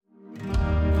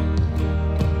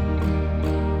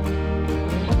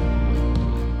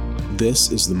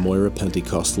This is the Moira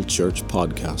Pentecostal Church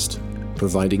podcast,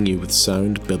 providing you with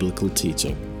sound biblical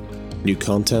teaching. New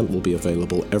content will be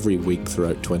available every week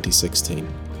throughout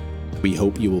 2016. We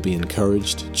hope you will be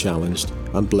encouraged, challenged,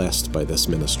 and blessed by this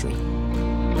ministry.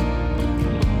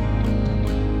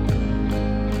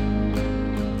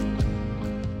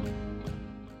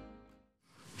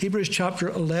 Hebrews chapter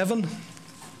 11.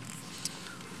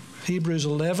 Hebrews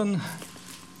 11,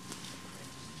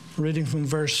 reading from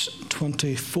verse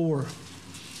 24.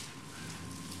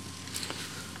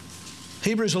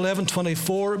 Hebrews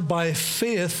 11:24. By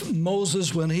faith,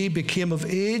 Moses, when he became of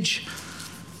age,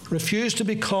 refused to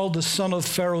be called the son of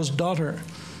Pharaoh's daughter,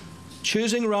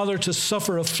 choosing rather to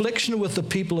suffer affliction with the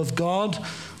people of God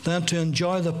than to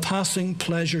enjoy the passing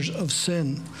pleasures of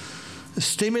sin,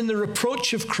 esteeming the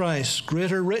reproach of Christ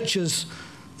greater riches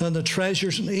than the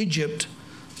treasures in Egypt,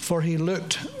 for he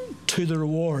looked to the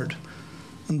reward.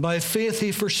 And by faith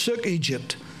he forsook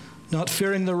Egypt, not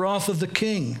fearing the wrath of the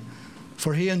king,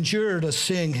 for he endured as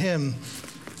seeing him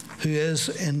who is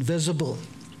invisible.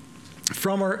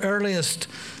 From our earliest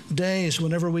days,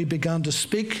 whenever we began to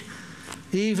speak,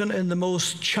 even in the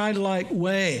most childlike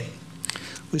way,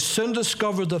 we soon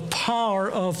discovered the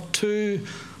power of two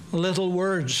little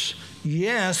words,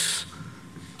 yes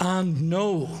and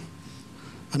no.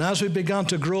 And as we began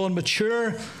to grow and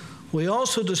mature, we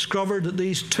also discovered that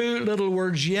these two little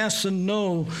words, yes and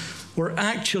no, were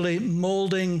actually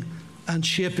molding and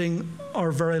shaping our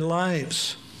very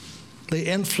lives. They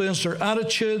influenced our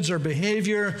attitudes, our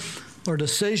behavior, our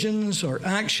decisions, our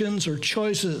actions, our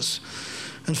choices.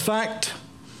 In fact,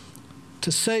 to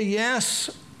say yes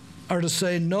or to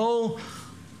say no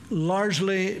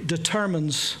largely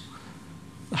determines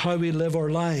how we live our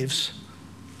lives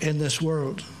in this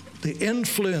world. The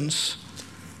influence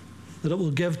that it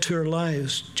will give to our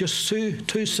lives. Just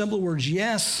two simple words,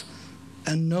 yes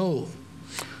and no.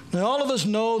 Now, all of us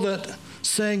know that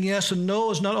saying yes and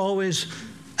no is not always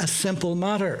a simple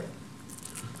matter.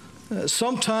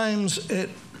 Sometimes the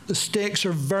stakes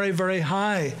are very, very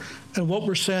high in what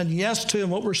we're saying yes to and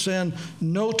what we're saying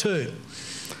no to.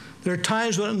 There are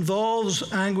times when it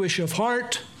involves anguish of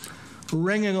heart,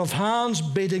 wringing of hands,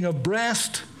 beating of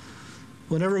breast,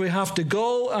 whenever we have to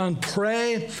go and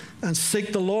pray and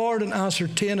seek the Lord and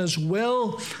ascertain His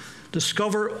will,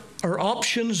 discover our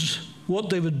options, what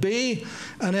they would be,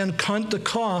 and then count the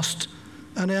cost,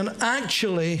 and then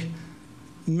actually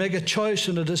make a choice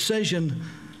and a decision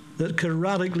that could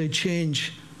radically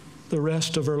change the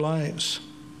rest of our lives.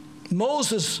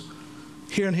 Moses,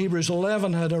 here in Hebrews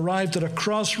 11, had arrived at a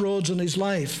crossroads in his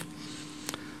life.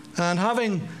 And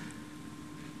having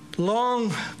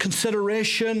long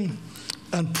consideration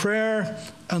and prayer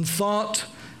and thought,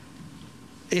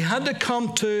 he had to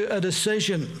come to a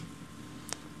decision.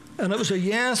 And it was a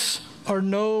yes or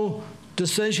no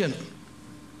decision.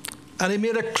 And he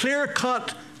made a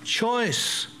clear-cut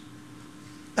choice.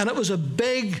 And it was a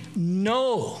big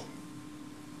no.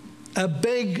 A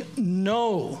big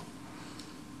no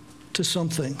to some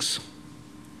things.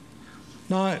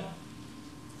 Now,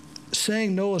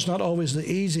 saying no is not always the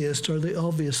easiest or the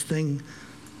obvious thing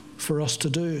for us to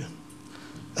do.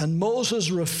 And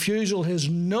Moses' refusal, his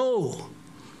no,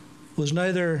 was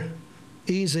neither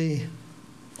easy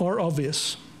or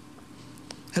obvious.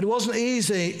 It wasn't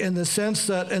easy in the sense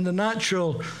that in the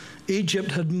natural,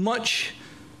 Egypt had much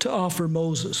to offer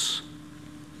Moses.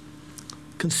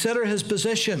 Consider his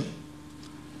position.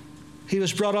 He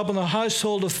was brought up in the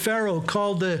household of Pharaoh,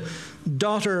 called the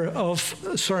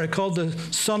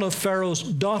son of Pharaoh's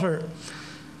daughter.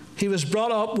 He was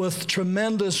brought up with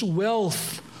tremendous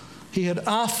wealth. He had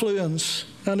affluence,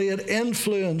 and he had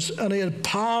influence, and he had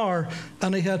power,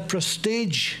 and he had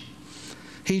prestige.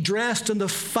 He dressed in the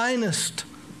finest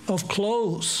of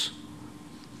clothes.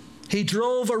 He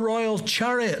drove a royal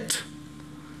chariot,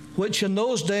 which in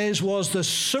those days was the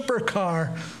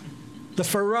supercar, the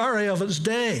Ferrari of its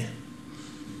day.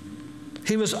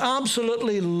 He was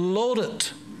absolutely loaded.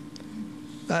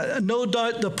 No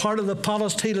doubt the part of the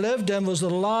palace he lived in was the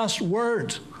last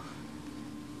word.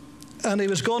 And he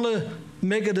was going to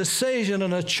make a decision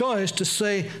and a choice to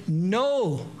say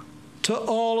no to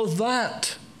all of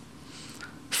that.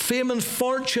 Fame and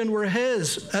fortune were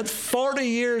his. At 40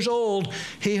 years old,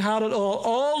 he had it all.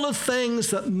 All the things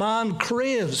that man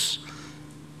craves,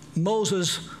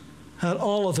 Moses had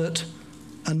all of it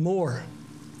and more.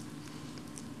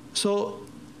 So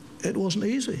it wasn't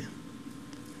easy.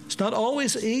 It's not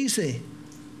always easy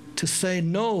to say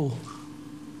no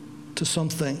to some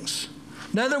things.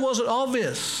 Neither was it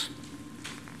obvious.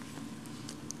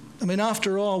 I mean,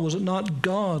 after all, was it not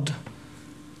God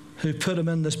who put him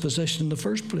in this position in the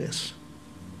first place?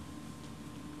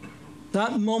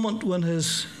 That moment when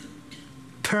his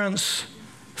parents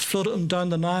floated him down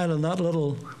the Nile in that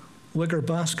little wicker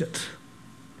basket.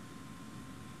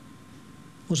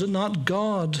 Was it not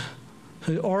God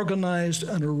who organized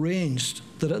and arranged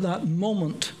that at that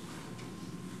moment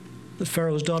the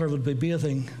Pharaoh's daughter would be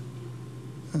bathing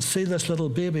and see this little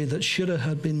baby that should have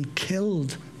had been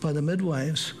killed by the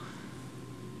midwives,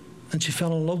 and she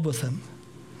fell in love with him,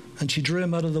 and she drew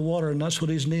him out of the water, and that's what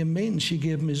his name means. She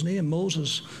gave him his name,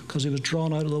 Moses, because he was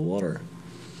drawn out of the water.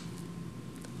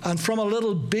 And from a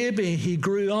little baby, he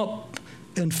grew up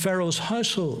in Pharaoh's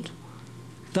household.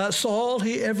 That's all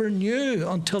he ever knew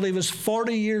until he was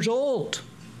 40 years old.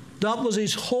 That was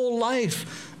his whole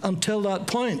life until that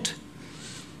point.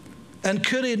 And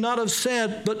could he not have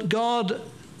said, but God,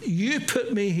 you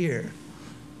put me here.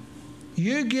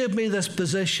 You gave me this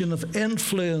position of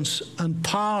influence and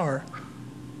power.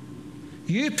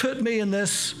 You put me in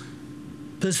this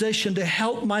position to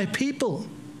help my people,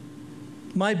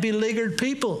 my beleaguered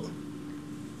people.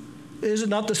 Is it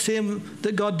not the same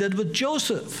that God did with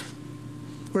Joseph,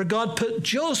 where God put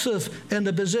Joseph in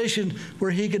the position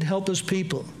where he could help his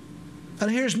people? And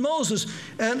here's Moses,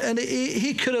 and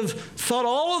he could have thought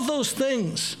all of those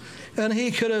things, and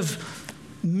he could have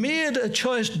made a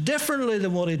choice differently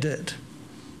than what he did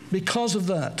because of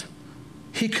that.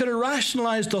 He could have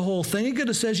rationalized the whole thing. He could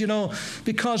have said,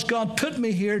 because God put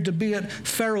me here to be at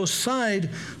Pharaoh's side,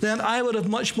 then I would have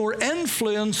much more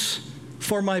influence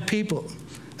for my people.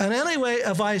 And anyway,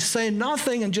 if I say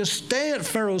nothing and just stay at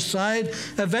Pharaoh's side,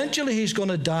 eventually he's going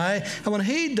to die. And when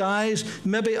he dies,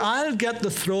 maybe I'll get the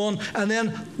throne. And then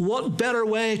what better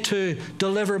way to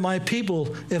deliver my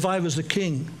people if I was the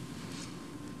king?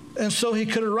 And so he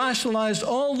could have rationalized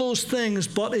all those things,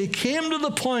 but he came to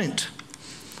the point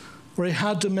where he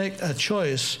had to make a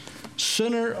choice.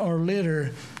 Sooner or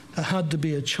later, it had to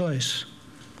be a choice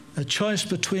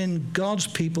between God's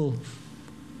people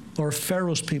or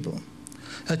Pharaoh's people.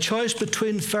 A choice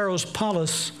between Pharaoh's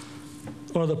palace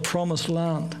or the promised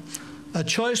land. A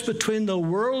choice between the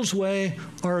world's way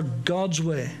or God's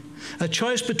way. A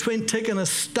choice between taking a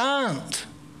stand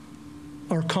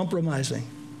or compromising.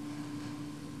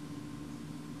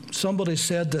 Somebody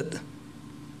said that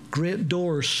great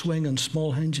doors swing on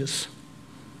small hinges.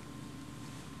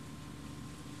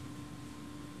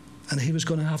 And he was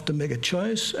going to have to make a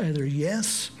choice, either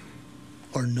yes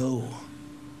or no.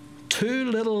 Two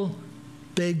little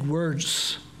big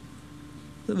words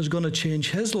that was going to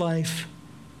change his life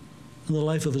and the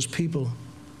life of his people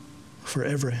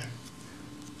forever.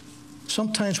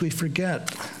 Sometimes we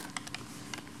forget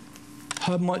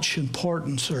how much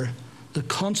importance or the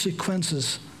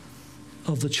consequences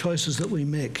of the choices that we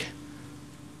make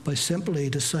by simply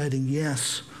deciding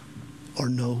yes or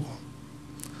no.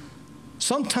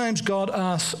 Sometimes God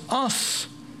asks us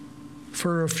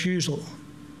for a refusal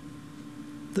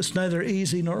that's neither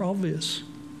easy nor obvious.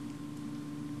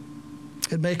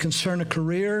 It may concern a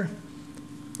career,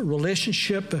 a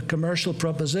relationship, a commercial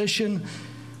proposition.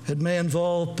 It may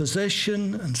involve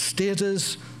position and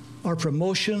status or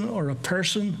promotion or a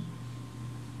person.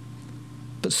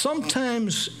 But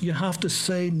sometimes you have to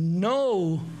say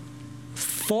no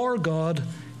for God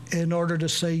in order to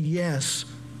say yes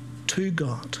to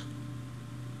God.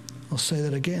 I'll say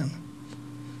that again.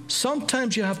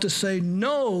 Sometimes you have to say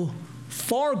no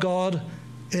for God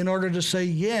in order to say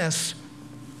yes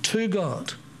to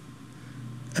God.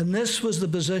 And this was the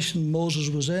position Moses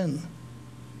was in.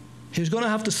 He was going to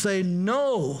have to say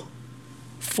no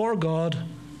for God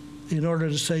in order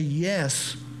to say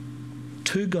yes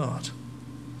to God.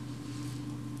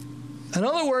 In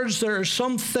other words, there are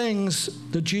some things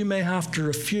that you may have to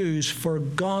refuse for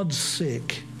God's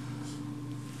sake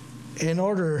in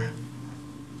order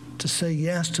to say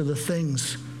yes to the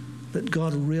things that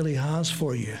God really has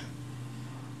for you.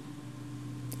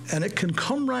 And it can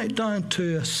come right down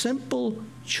to a simple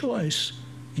choice,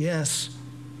 yes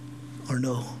or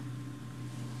no.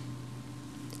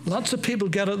 Lots of people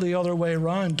get it the other way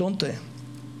around, don't they?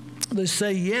 They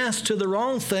say yes to the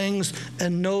wrong things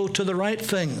and no to the right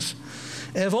things.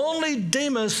 If only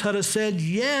Demas had said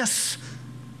yes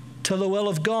to the will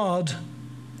of God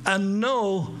and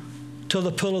no to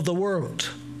the pull of the world,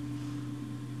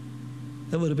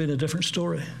 that would have been a different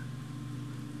story.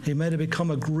 He might have become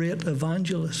a great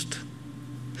evangelist.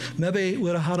 Maybe we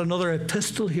would have had another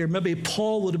epistle here. Maybe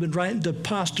Paul would have been writing to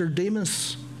Pastor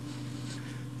Demas.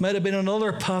 Might have been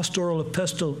another pastoral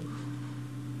epistle.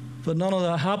 But none of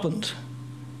that happened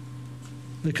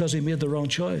because he made the wrong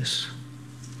choice.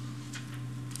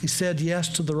 He said yes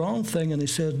to the wrong thing and he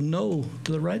said no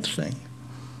to the right thing.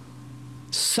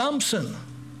 Samson,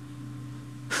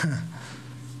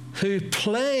 who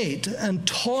played and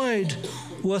toyed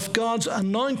with God's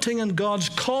anointing and God's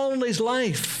call in his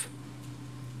life.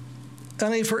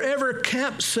 And he forever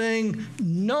kept saying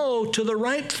no to the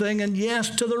right thing and yes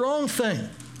to the wrong thing.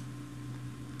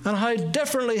 And how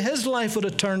differently his life would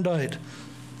have turned out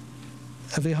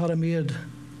if he had made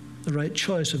the right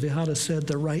choice, if he had said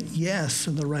the right yes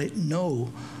and the right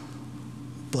no.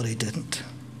 But he didn't.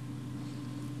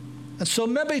 And so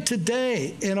maybe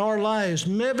today in our lives,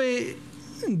 maybe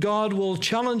God will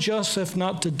challenge us, if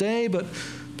not today, but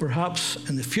perhaps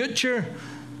in the future,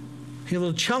 he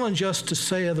will challenge us to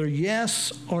say either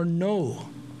yes or no.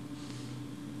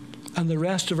 And the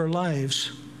rest of our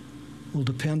lives will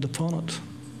depend upon it.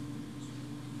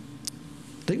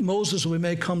 Like Moses, we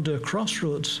may come to a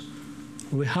crossroads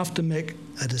where we have to make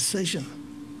a decision.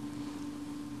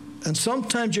 And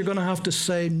sometimes you're going to have to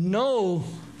say no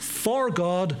for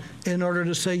God in order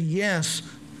to say yes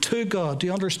to God. Do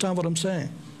you understand what I'm saying?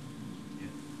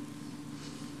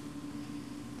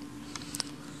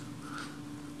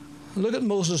 Look at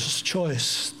Moses'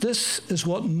 choice. This is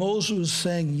what Moses was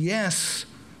saying yes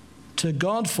to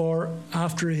God for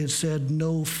after he had said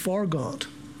no for God.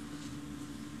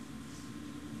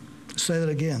 Say that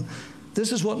again.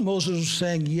 This is what Moses was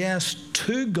saying yes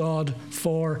to God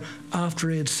for after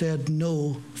he had said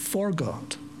no for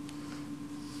God.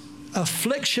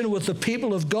 Affliction with the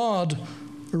people of God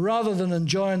rather than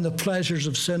enjoying the pleasures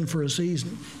of sin for a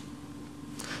season.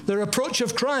 The reproach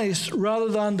of Christ rather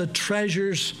than the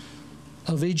treasures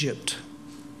of Egypt.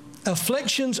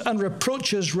 Afflictions and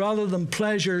reproaches rather than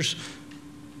pleasures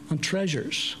and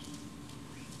treasures.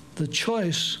 The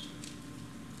choice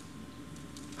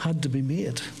had to be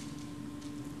made.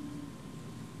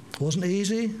 It wasn't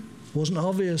easy, wasn't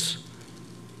obvious,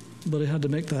 but he had to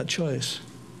make that choice.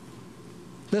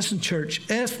 Listen, church,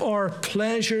 if our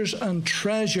pleasures and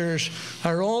treasures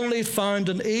are only found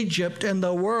in Egypt, in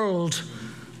the world,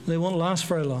 they won't last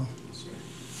very long.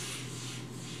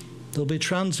 They'll be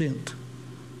transient.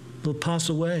 They'll pass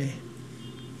away.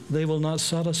 They will not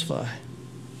satisfy.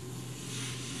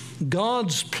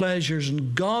 God's pleasures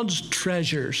and God's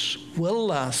treasures will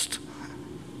last.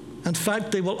 In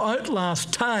fact, they will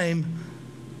outlast time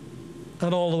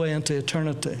and all the way into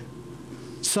eternity.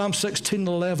 Psalm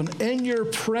 16:11, in your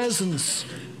presence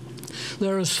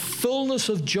there is fullness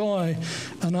of joy,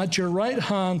 and at your right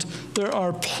hand there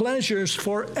are pleasures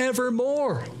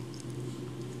forevermore.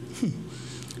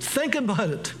 Think about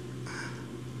it.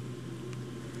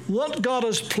 What God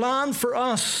has planned for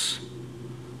us,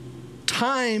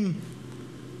 time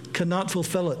cannot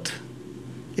fulfill it.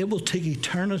 It will take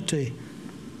eternity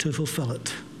to fulfill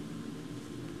it.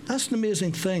 That's an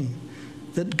amazing thing.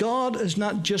 That God is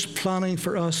not just planning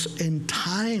for us in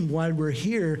time while we're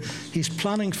here. He's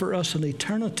planning for us in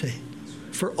eternity.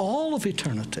 For all of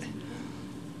eternity.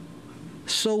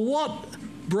 So what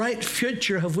bright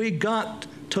future have we got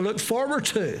to look forward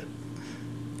to?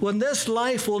 When this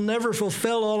life will never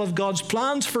fulfill all of God's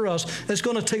plans for us, it's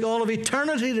going to take all of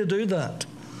eternity to do that.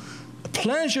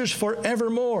 Pleasures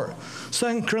forevermore.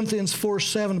 2 Corinthians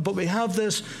 4:7, but we have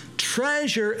this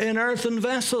treasure in earthen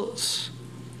vessels.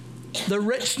 The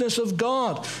richness of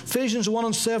God. Ephesians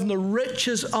 1:7, the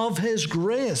riches of his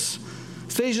grace.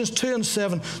 Ephesians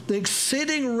 2:7, the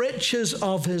exceeding riches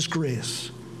of his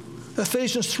grace.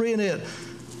 Ephesians 3:8,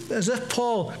 as if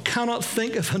Paul cannot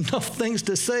think of enough things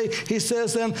to say, he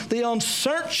says then, the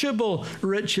unsearchable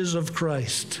riches of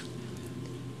Christ.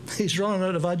 He's running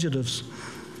out of adjectives.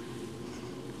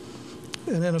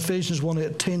 And then Ephesians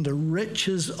 1:18, the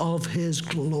riches of his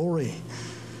glory.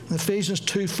 And Ephesians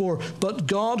 2:4, but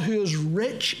God who is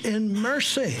rich in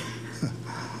mercy.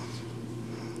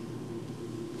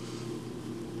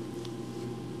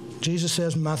 Jesus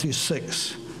says in Matthew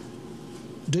 6,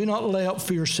 do not lay up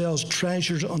for yourselves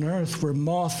treasures on earth where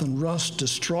moth and rust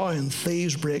destroy and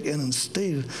thieves break in and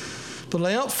steal. But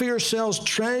lay up for yourselves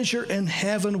treasure in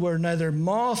heaven where neither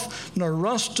moth nor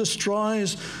rust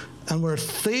destroys and where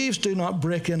thieves do not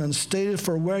break in and steal.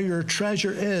 For where your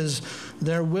treasure is,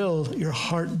 there will your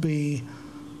heart be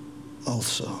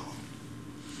also.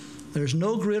 There's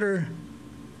no greater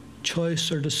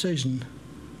choice or decision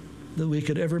that we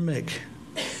could ever make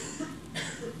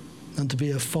than to be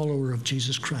a follower of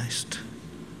Jesus Christ.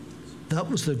 That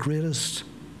was the greatest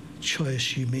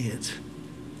choice you made.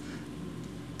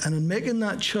 And in making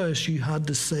that choice, you had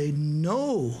to say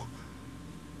no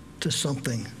to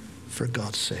something for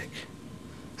God's sake.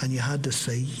 And you had to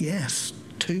say yes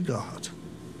to God.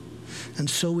 And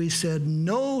so we said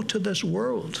no to this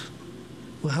world.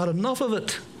 We had enough of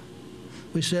it.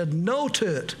 We said no to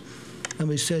it. And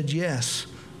we said yes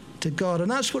to God.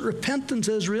 And that's what repentance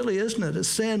is really, isn't it? It's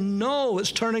saying no,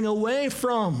 it's turning away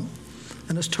from,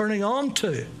 and it's turning on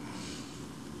to.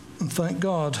 And thank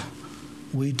God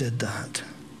we did that.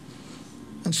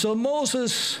 And so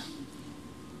Moses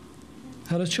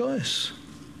had a choice.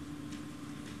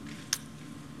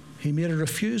 He made a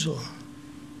refusal.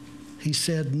 He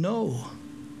said no.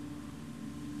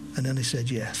 And then he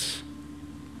said yes.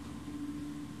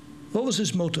 What was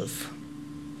his motive?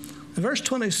 In verse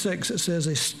 26 it says,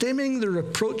 esteeming the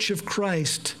reproach of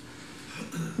Christ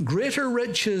greater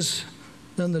riches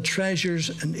than the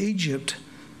treasures in Egypt,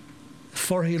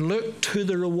 for he looked to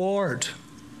the reward.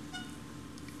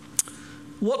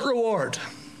 What reward?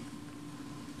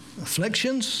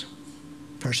 Afflictions,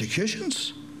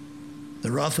 persecutions,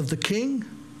 the wrath of the king,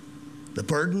 the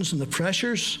burdens and the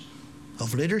pressures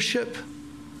of leadership,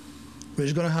 where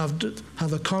he's going to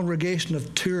have a congregation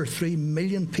of 2 or 3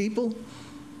 million people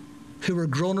who were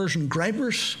groaners and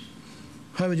gripers.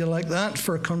 How would you like that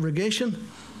for a congregation?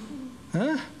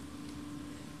 Huh?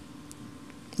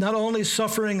 Not only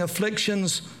suffering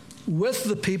afflictions with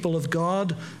the people of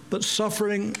God, but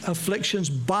suffering afflictions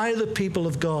by the people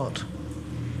of God.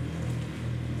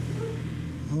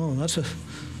 Oh, that's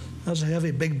a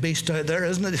heavy big beast out there,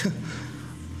 isn't it?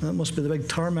 That must be the big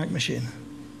tarmac machine.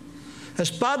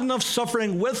 It's bad enough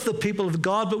suffering with the people of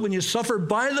God, but when you suffer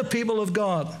by the people of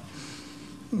God,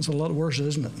 it's a lot worse,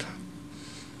 isn't it?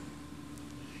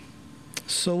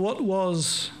 So what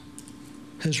was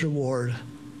his reward?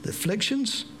 The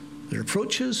afflictions, the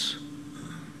reproaches,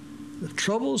 the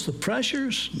troubles, the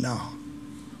pressures? No.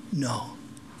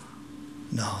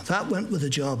 That went with the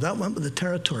job. That went with the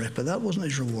territory, but that wasn't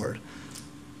his reward.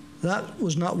 That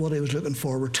was not what he was looking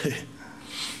forward to.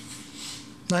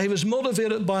 Now, he was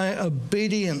motivated by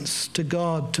obedience to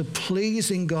God, to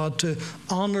pleasing God, to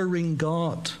honoring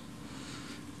God.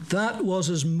 That was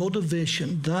his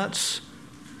motivation. That's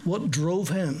what drove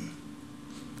him.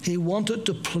 He wanted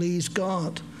to please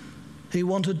God. He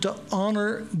wanted to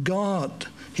honor God.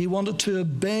 He wanted to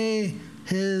obey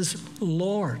his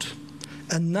Lord.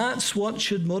 And that's what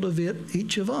should motivate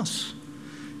each of us.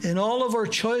 In all of our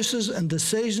choices and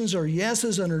decisions, our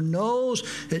yeses and our nos,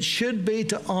 it should be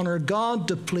to honor God,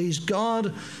 to please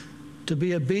God, to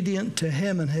be obedient to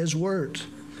him and his word.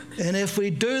 And if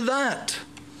we do that,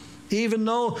 even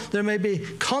though there may be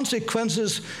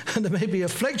consequences and there may be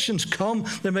afflictions come,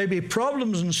 there may be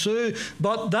problems ensue,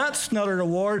 but that's not a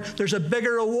reward. There's a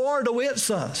bigger reward awaits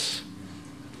us.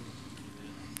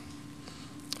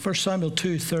 1 Samuel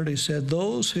 2:30 said,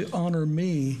 those who honor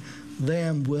me,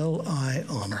 them will I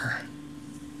honor.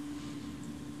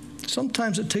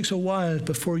 Sometimes it takes a while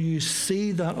before you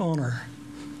see that honor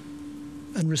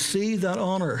and receive that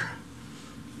honor.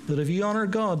 But if you honor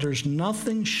God, there's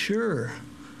nothing sure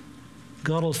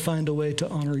God will find a way to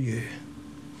honor you.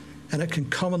 And it can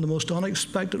come in the most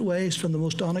unexpected ways from the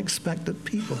most unexpected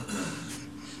people.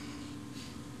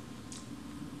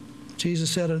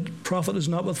 Jesus said a prophet is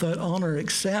not without honor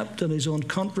except in his own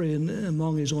country and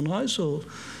among his own household.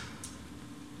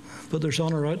 But there's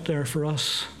honor out there for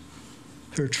us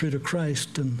who are true to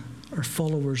Christ and are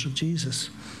followers of Jesus.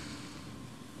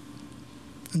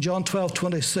 In John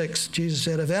 12:26, Jesus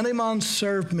said, if any man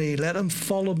serve me, let him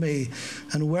follow me.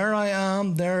 And where I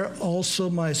am, there also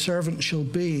my servant shall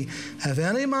be. If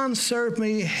any man serve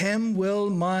me, him will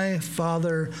my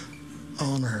Father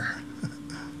honor.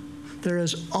 There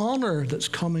is honor that's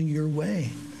coming your way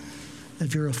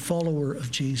if you're a follower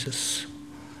of Jesus.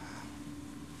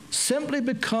 Simply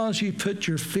because you put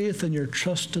your faith and your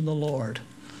trust in the Lord.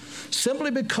 Simply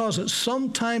because at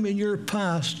some time in your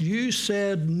past you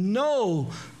said no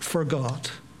for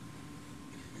God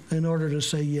in order to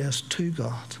say yes to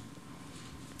God.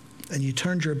 And you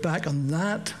turned your back on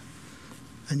that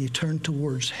and you turned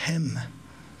towards him.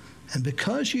 And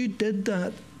because you did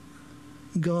that,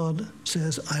 God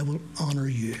says, I will honor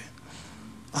you.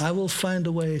 I will find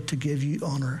a way to give you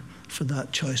honor for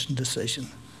that choice and decision.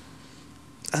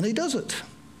 And he does it.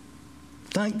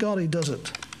 Thank God he does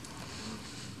it.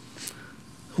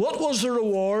 What was the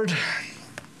reward?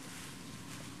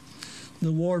 The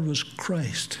reward was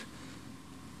Christ.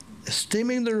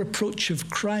 Esteeming the reproach of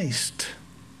Christ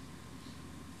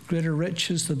greater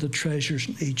riches than the treasures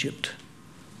in Egypt,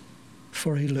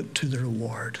 for he looked to the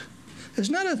reward.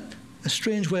 Isn't that a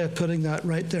strange way of putting that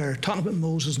right there, talking about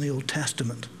Moses in the Old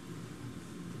Testament?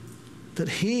 That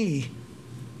he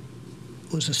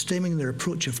was esteeming the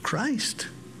reproach of Christ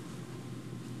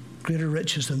greater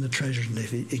riches than the treasures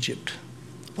in Egypt.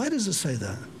 Why does it say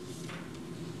that?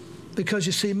 Because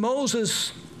you see,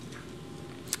 Moses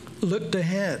looked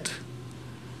ahead.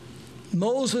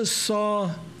 Moses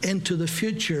saw into the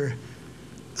future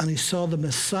and he saw the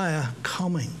Messiah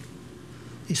coming.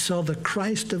 He saw the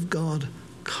Christ of God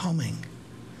coming.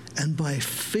 And by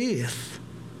faith,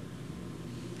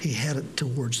 he headed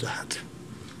towards that.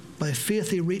 By faith,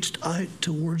 he reached out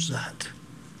towards that.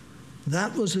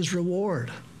 That was his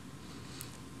reward.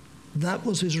 That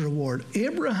was his reward.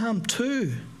 Abraham,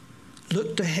 too,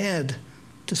 looked ahead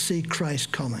to see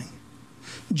Christ coming.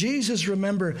 Jesus,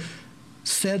 remember,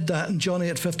 said that in John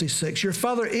 8:56. Your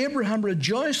father Abraham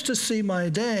rejoiced to see my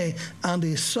day, and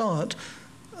he saw it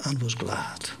and was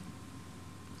glad.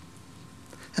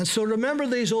 And so remember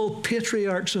these old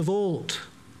patriarchs of old.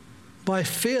 By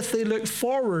faith they looked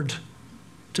forward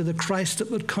to the Christ that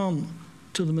would come,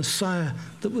 to the Messiah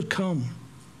that would come.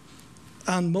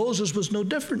 And Moses was no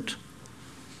different.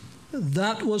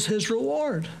 That was his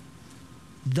reward.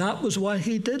 That was why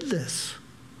he did this.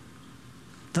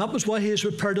 That was why he is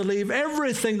prepared to leave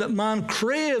everything that man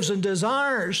craves and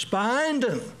desires behind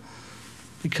him,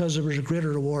 because there was a greater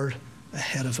reward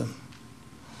ahead of him.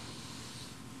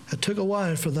 It took a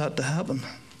while for that to happen.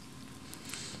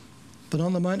 But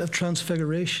on the Mount of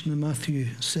Transfiguration in Matthew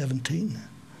 17,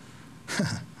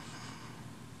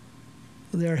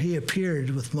 there he appeared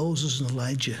with Moses and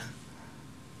Elijah,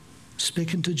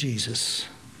 speaking to Jesus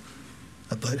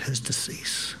about his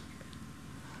decease.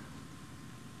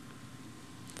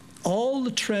 All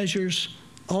the treasures,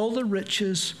 all the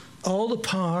riches, all the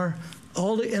power,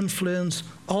 all the influence,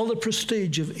 all the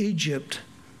prestige of Egypt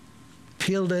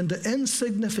paled into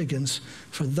insignificance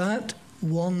for that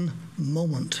one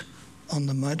moment on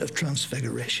the Mount of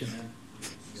Transfiguration.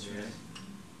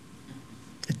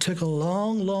 It took a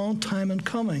long, long time in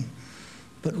coming,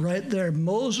 but right there,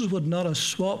 Moses would not have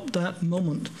swapped that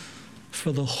moment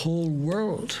for the whole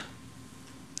world.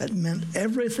 It meant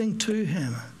everything to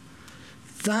him.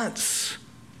 That's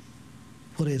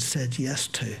what he had said yes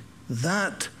to.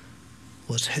 That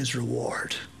was his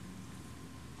reward.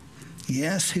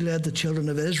 Yes, he led the children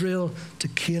of Israel to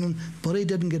Canaan, but he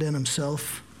didn't get in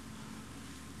himself.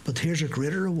 But here's a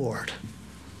greater reward,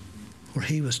 where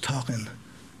he was talking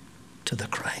to the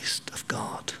Christ of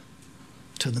God,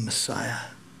 to the Messiah,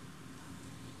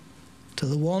 to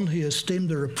the one who esteemed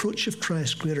the reproach of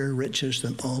Christ greater riches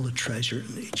than all the treasure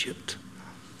in Egypt.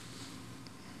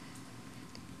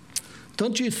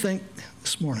 Don't you think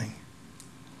this morning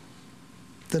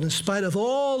that in spite of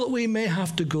all that we may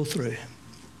have to go through,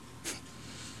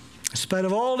 in spite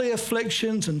of all the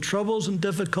afflictions and troubles and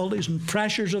difficulties and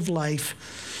pressures of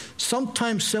life,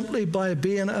 sometimes simply by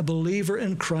being a believer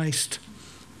in Christ,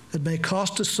 it may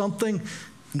cost us something.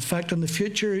 In fact, in the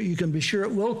future, you can be sure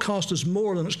it will cost us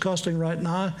more than it's costing right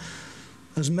now,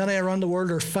 as many around the world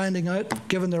are finding out,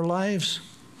 giving their lives.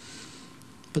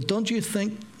 But don't you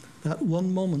think that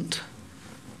one moment,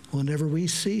 whenever we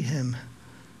see him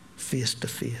face to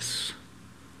face,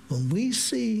 when we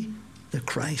see the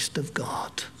Christ of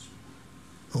God,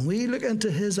 when we look into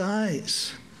his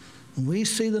eyes, when we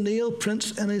see the nail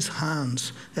prints in his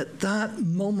hands, at that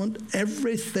moment,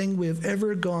 everything we've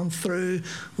ever gone through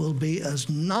will be as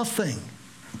nothing,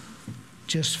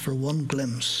 just for one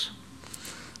glimpse.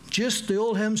 Just, the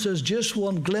old hymn says, just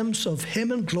one glimpse of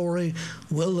him in glory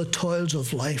will the toils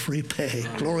of life repay.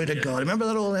 Glory to God. Remember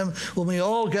that old hymn? When we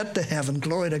all get to heaven,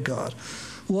 glory to God.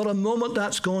 What a moment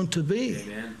that's going to be.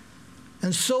 Amen.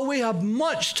 And so we have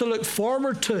much to look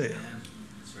forward to.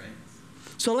 That's right.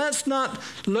 So let's not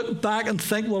look back and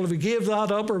think, well, if we gave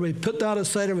that up, or we put that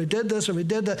aside, or we did this, or we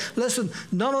did that. Listen,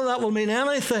 none of that will mean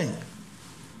anything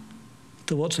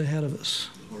to what's ahead of us.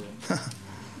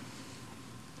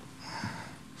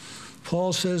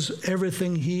 Paul says,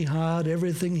 everything he had,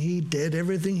 everything he did,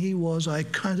 everything he was, I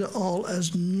count it all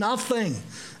as nothing,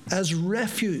 as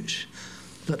refuge,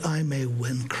 that I may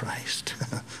win Christ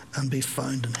and be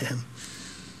found in him.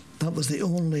 That was the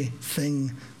only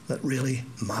thing that really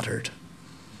mattered.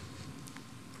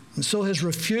 And so his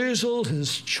refusal,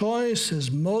 his choice, his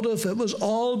motive, it was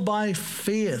all by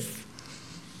faith.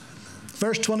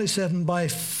 Verse 27, by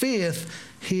faith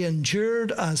he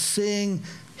endured as seeing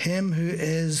him who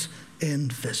is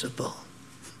invisible.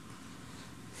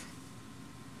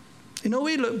 You know,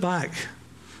 we look back.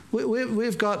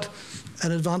 We've got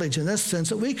an advantage in this sense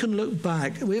that we can look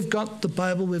back. We've got the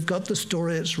Bible, we've got the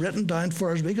story, it's written down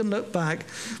for us. We can look back.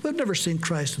 We've never seen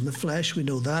Christ in the flesh, we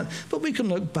know that. But we can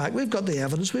look back. We've got the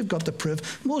evidence, we've got the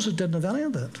proof. Moses didn't have any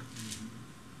of that.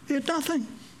 He had nothing.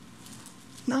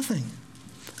 Nothing.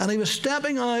 And he was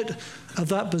stepping out of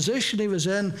that position he was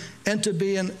in into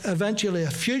being eventually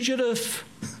a fugitive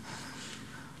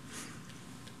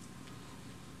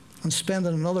and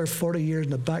spending another 40 years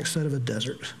in the backside of a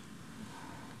desert.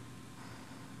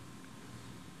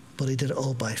 But he did it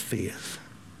all by faith.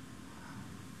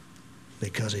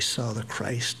 because he saw the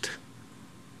Christ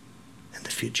in the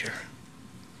future.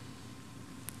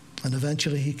 And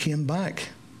eventually he came back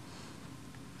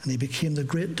and he became the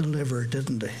great deliverer,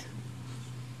 didn't he?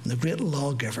 And the great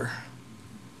lawgiver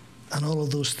and all of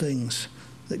those things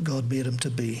that God made him to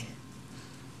be.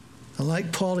 And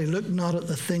like Paul, he looked not at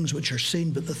the things which are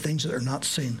seen, but the things that are not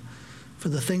seen. For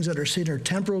the things that are seen are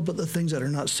temporal, but the things that are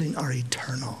not seen are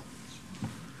eternal.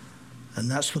 And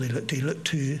that's what he looked to. He looked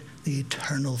to the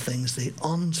eternal things, the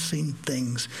unseen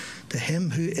things, to him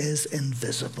who is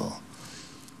invisible.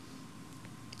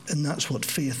 And that's what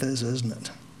faith is, isn't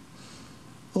it?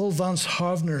 Old Vance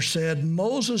Havner said,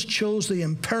 Moses chose the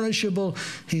imperishable,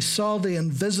 he saw the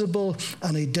invisible,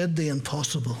 and he did the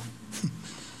impossible.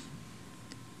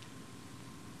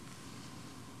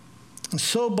 And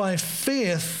so by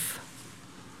faith,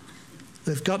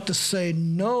 we've got to say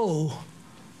no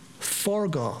for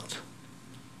God,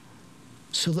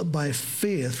 so that by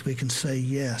faith we can say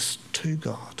yes to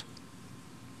God.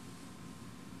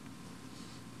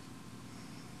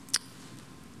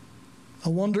 I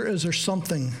wonder, is there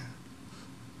something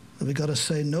that we've got to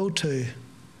say no to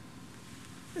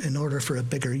in order for a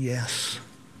bigger yes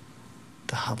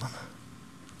to happen?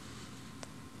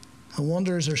 I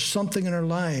wonder, is there something in our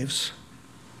lives,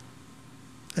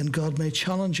 and God may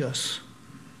challenge us.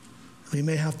 We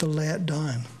may have to lay it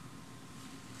down.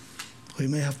 We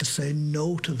may have to say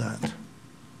no to that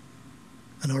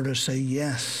in order to say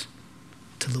yes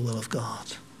to the will of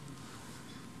God.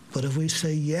 But if we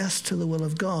say yes to the will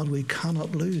of God, we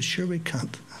cannot lose. Sure we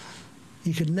can't.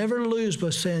 You can never lose by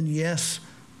saying yes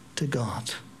to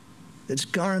God. It's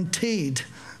guaranteed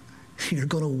you're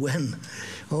going to win.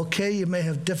 Okay, you may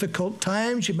have difficult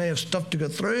times, you may have stuff to go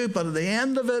through, but at the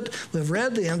end of it, we've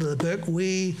read the end of the book,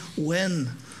 we win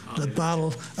the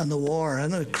battle and the war.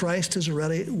 And Christ has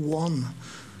already won.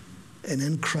 And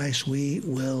in Christ we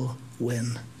will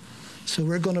win. So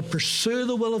we're going to pursue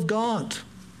the will of God.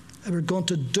 And we're going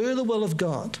to do the will of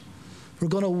God. We're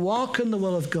going to walk in the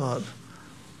will of God.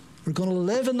 We're going to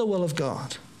live in the will of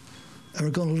God. And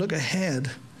we're going to look ahead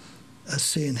as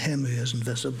seeing him who is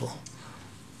invisible.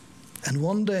 And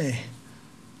one day,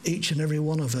 each and every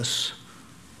one of us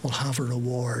will have a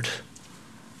reward.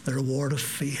 The reward of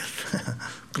faith.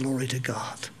 Glory to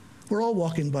God. We're all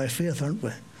walking by faith, aren't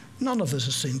we? None of us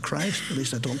has seen Christ. At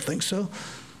least I don't think so.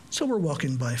 So we're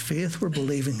walking by faith. We're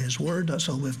believing his word. That's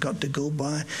all we've got to go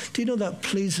by. Do you know that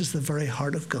pleases the very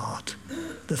heart of God?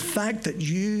 The fact that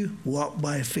you walk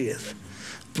by faith.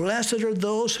 Blessed are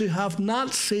those who have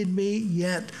not seen me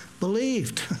yet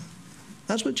believed.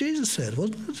 That's what Jesus said,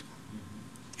 wasn't it?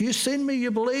 You've seen me,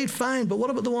 you believe, fine. But what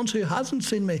about the ones who hasn't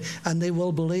seen me and they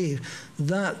will believe?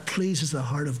 That pleases the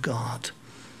heart of God.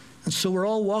 And so we're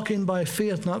all walking by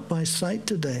faith, not by sight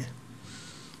today.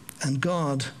 And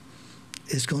God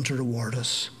is going to reward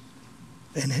us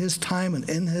in his time and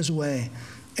in his way,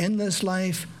 in this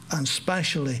life and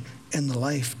especially in the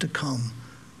life to come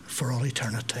for all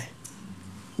eternity.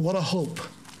 What a hope.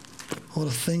 What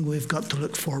a thing we've got to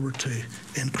look forward to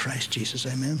in Christ Jesus.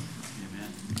 Amen.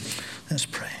 Amen. Let's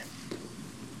pray.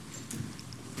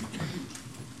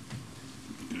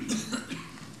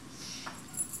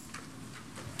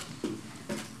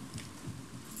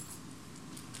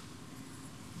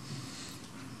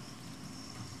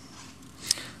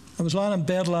 I was lying in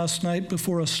bed last night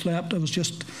before I slept.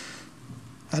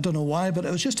 I don't know why, but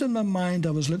it was just in my mind.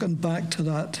 I was looking back to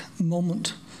that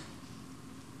moment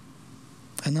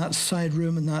in that side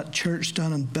room in that church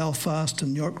down in Belfast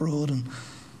and York Road, and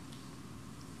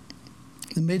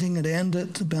the meeting had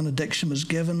ended, the benediction was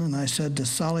given, and I said to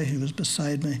Sally, who was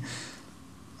beside me,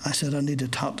 I said, I need to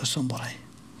talk to somebody.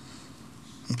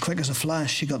 And quick as a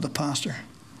flash, she got the pastor.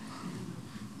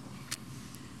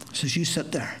 Says, you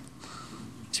sit there.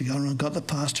 So he got the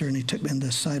pastor, and he took me into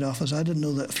the side office. I didn't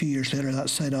know that a few years later that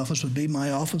side office would be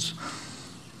my office.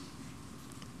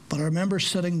 But I remember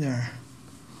sitting there,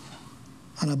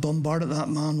 and I bombarded that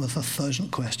man with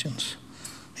 1,000 questions.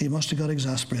 He must have got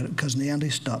exasperated, because in the end he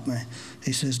stopped me.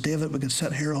 He says, David, we could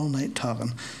sit here all night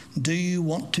talking. Do you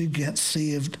want to get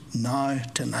saved now,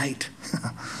 tonight?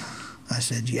 I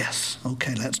said, yes.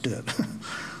 Okay, let's do it.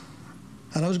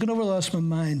 And I was going over this in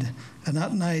my mind, and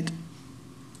that night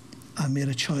I made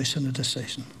a choice and a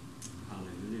decision.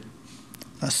 Hallelujah.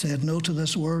 I said no to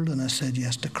this world, and I said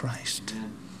yes to Christ.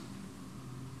 Amen.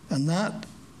 And that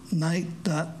night,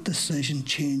 that decision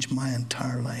changed my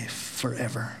entire life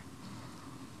forever.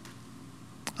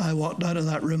 I walked out of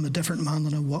that room a different man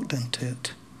than I walked into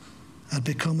it. I'd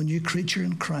become a new creature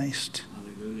in Christ.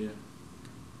 Hallelujah.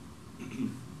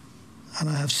 And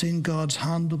I have seen God's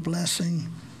hand of blessing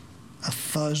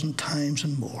 1,000 times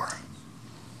and more.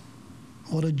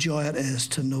 What a joy it is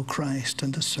to know Christ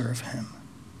and to serve him.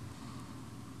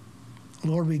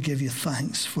 Lord, we give you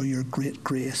thanks for your great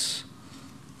grace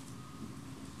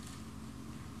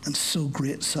and so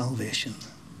great salvation.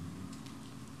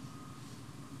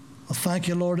 Well, thank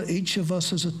you, Lord, that each of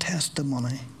us is a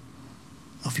testimony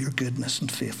of your goodness and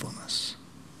faithfulness.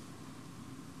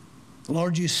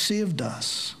 Lord, you saved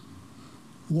us,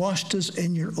 washed us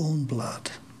in your own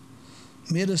blood,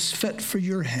 made us fit for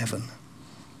your heaven.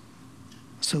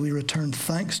 So we return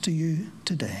thanks to you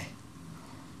today.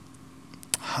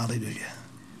 Hallelujah.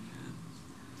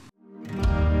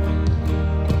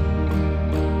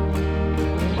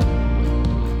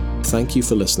 Thank you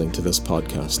for listening to this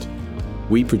podcast.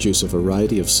 We produce a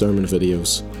variety of sermon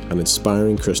videos and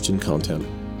inspiring Christian content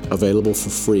available for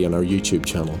free on our YouTube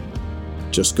channel.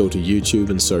 Just go to YouTube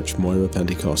and search Moira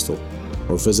Pentecostal,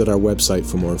 or visit our website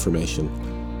for more information,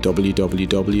 www.mpc.org.uk.